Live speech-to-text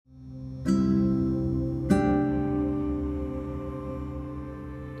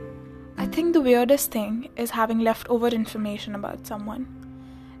think the weirdest thing is having leftover information about someone.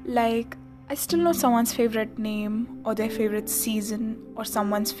 Like, I still know someone's favorite name, or their favorite season, or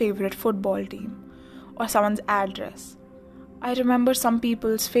someone's favorite football team, or someone's address. I remember some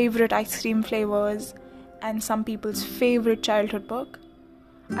people's favorite ice cream flavors and some people's favorite childhood book.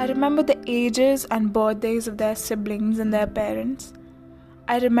 I remember the ages and birthdays of their siblings and their parents.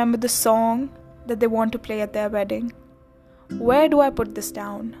 I remember the song that they want to play at their wedding. Where do I put this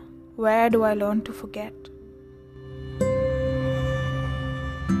down? Where do I learn to forget?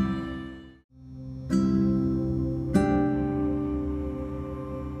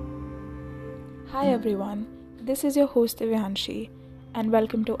 Hi everyone, this is your host Divyanshi and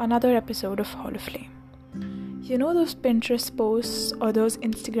welcome to another episode of Hall of Flame. You know those Pinterest posts or those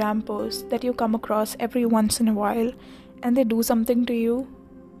Instagram posts that you come across every once in a while and they do something to you?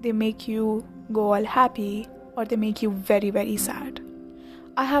 They make you go all happy or they make you very, very sad.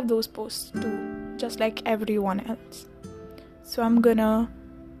 I have those posts too, just like everyone else. So I'm gonna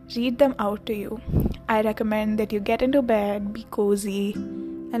read them out to you. I recommend that you get into bed, be cozy,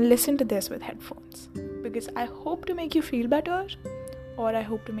 and listen to this with headphones. Because I hope to make you feel better or I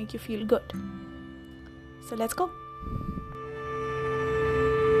hope to make you feel good. So let's go.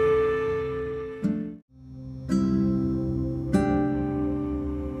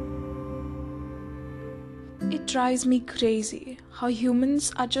 It drives me crazy how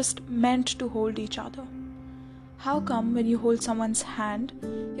humans are just meant to hold each other. How come when you hold someone's hand,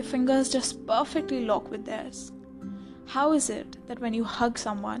 your fingers just perfectly lock with theirs? How is it that when you hug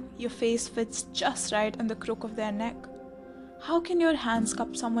someone, your face fits just right on the crook of their neck? How can your hands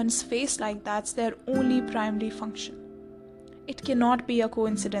cup someone's face like that's their only primary function? It cannot be a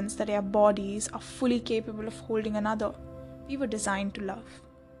coincidence that our bodies are fully capable of holding another. We were designed to love.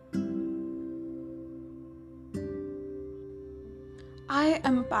 I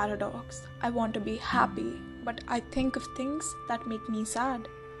am a paradox. I want to be happy, but I think of things that make me sad.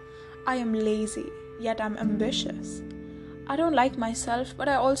 I am lazy, yet I'm ambitious. I don't like myself, but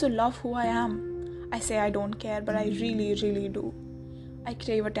I also love who I am. I say I don't care, but I really, really do. I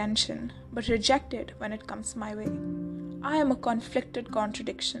crave attention, but reject it when it comes my way. I am a conflicted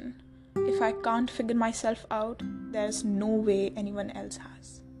contradiction. If I can't figure myself out, there's no way anyone else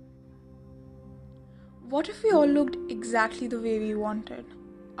has. What if we all looked exactly the way we wanted?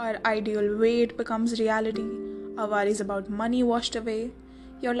 Our ideal weight becomes reality. Our worries about money washed away.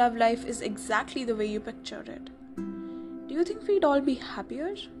 Your love life is exactly the way you pictured it. Do you think we'd all be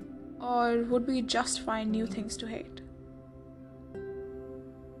happier? Or would we just find new things to hate?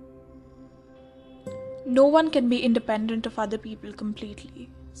 No one can be independent of other people completely.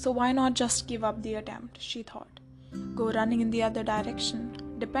 So why not just give up the attempt, she thought. Go running in the other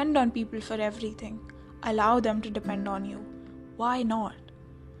direction. Depend on people for everything. Allow them to depend on you. Why not?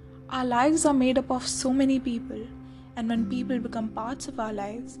 Our lives are made up of so many people. And when people become parts of our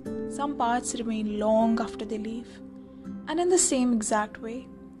lives, some parts remain long after they leave. And in the same exact way,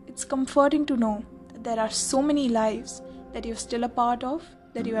 it's comforting to know that there are so many lives that you're still a part of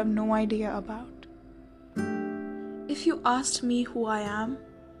that you have no idea about. If you asked me who I am,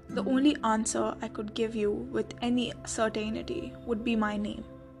 the only answer I could give you with any certainty would be my name.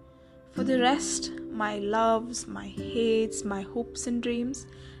 For the rest, my loves, my hates, my hopes and dreams,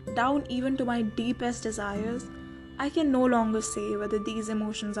 down even to my deepest desires, I can no longer say whether these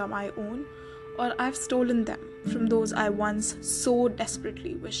emotions are my own or I've stolen them from those I once so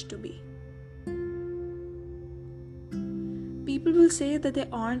desperately wished to be. People will say that they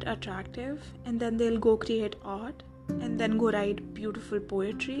aren't attractive and then they'll go create art and then go write beautiful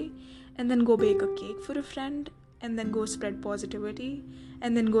poetry and then go bake a cake for a friend and then go spread positivity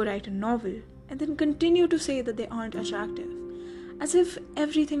and then go write a novel and then continue to say that they aren't attractive, as if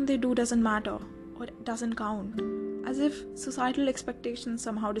everything they do doesn't matter or doesn't count, as if societal expectations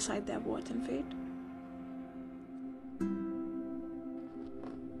somehow decide their worth and fate.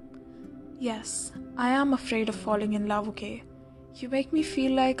 Yes, I am afraid of falling in love, okay? You make me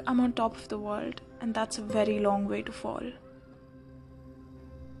feel like I'm on top of the world, and that's a very long way to fall.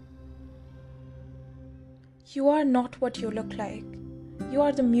 You are not what you look like. You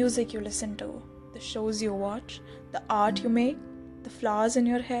are the music you listen to, the shows you watch, the art you make, the flowers in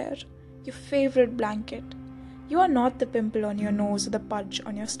your hair, your favorite blanket. You are not the pimple on your nose or the pudge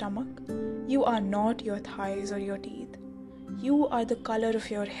on your stomach. You are not your thighs or your teeth. You are the color of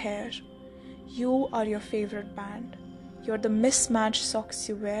your hair. You are your favorite band. You're the mismatched socks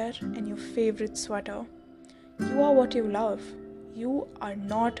you wear and your favorite sweater. You are what you love. You are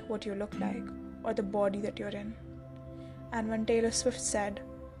not what you look like or the body that you're in. And when Taylor Swift said,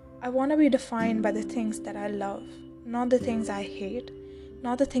 I want to be defined by the things that I love, not the things I hate,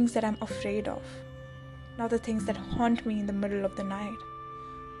 not the things that I'm afraid of, not the things that haunt me in the middle of the night.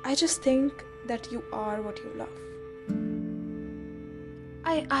 I just think that you are what you love.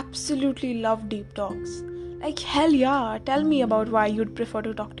 I absolutely love deep talks. Like, hell yeah, tell me about why you'd prefer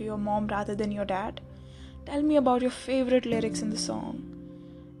to talk to your mom rather than your dad. Tell me about your favorite lyrics in the song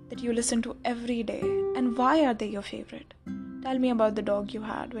that you listen to every day, and why are they your favorite? Tell me about the dog you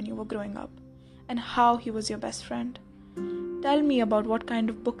had when you were growing up and how he was your best friend. Tell me about what kind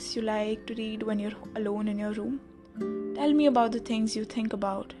of books you like to read when you're alone in your room. Tell me about the things you think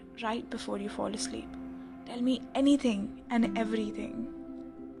about right before you fall asleep. Tell me anything and everything.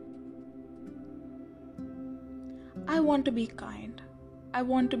 I want to be kind. I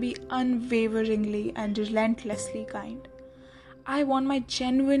want to be unwaveringly and relentlessly kind. I want my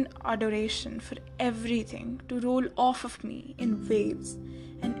genuine adoration for everything to roll off of me in waves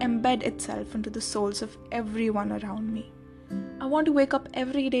and embed itself into the souls of everyone around me. I want to wake up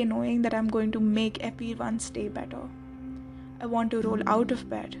every day knowing that I'm going to make everyone's day better. I want to roll out of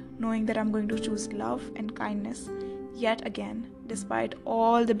bed knowing that I'm going to choose love and kindness yet again, despite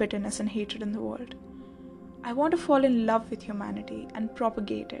all the bitterness and hatred in the world. I want to fall in love with humanity and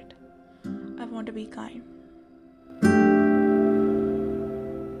propagate it. I want to be kind.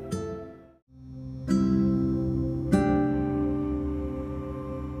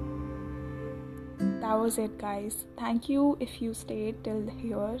 That was it, guys. Thank you if you stayed till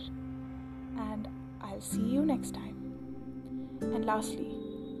here, and I'll see you next time. And lastly,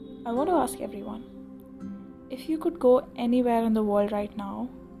 I want to ask everyone, if you could go anywhere in the world right now,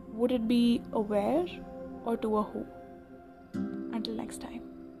 would it be a where or to a who? Until next time.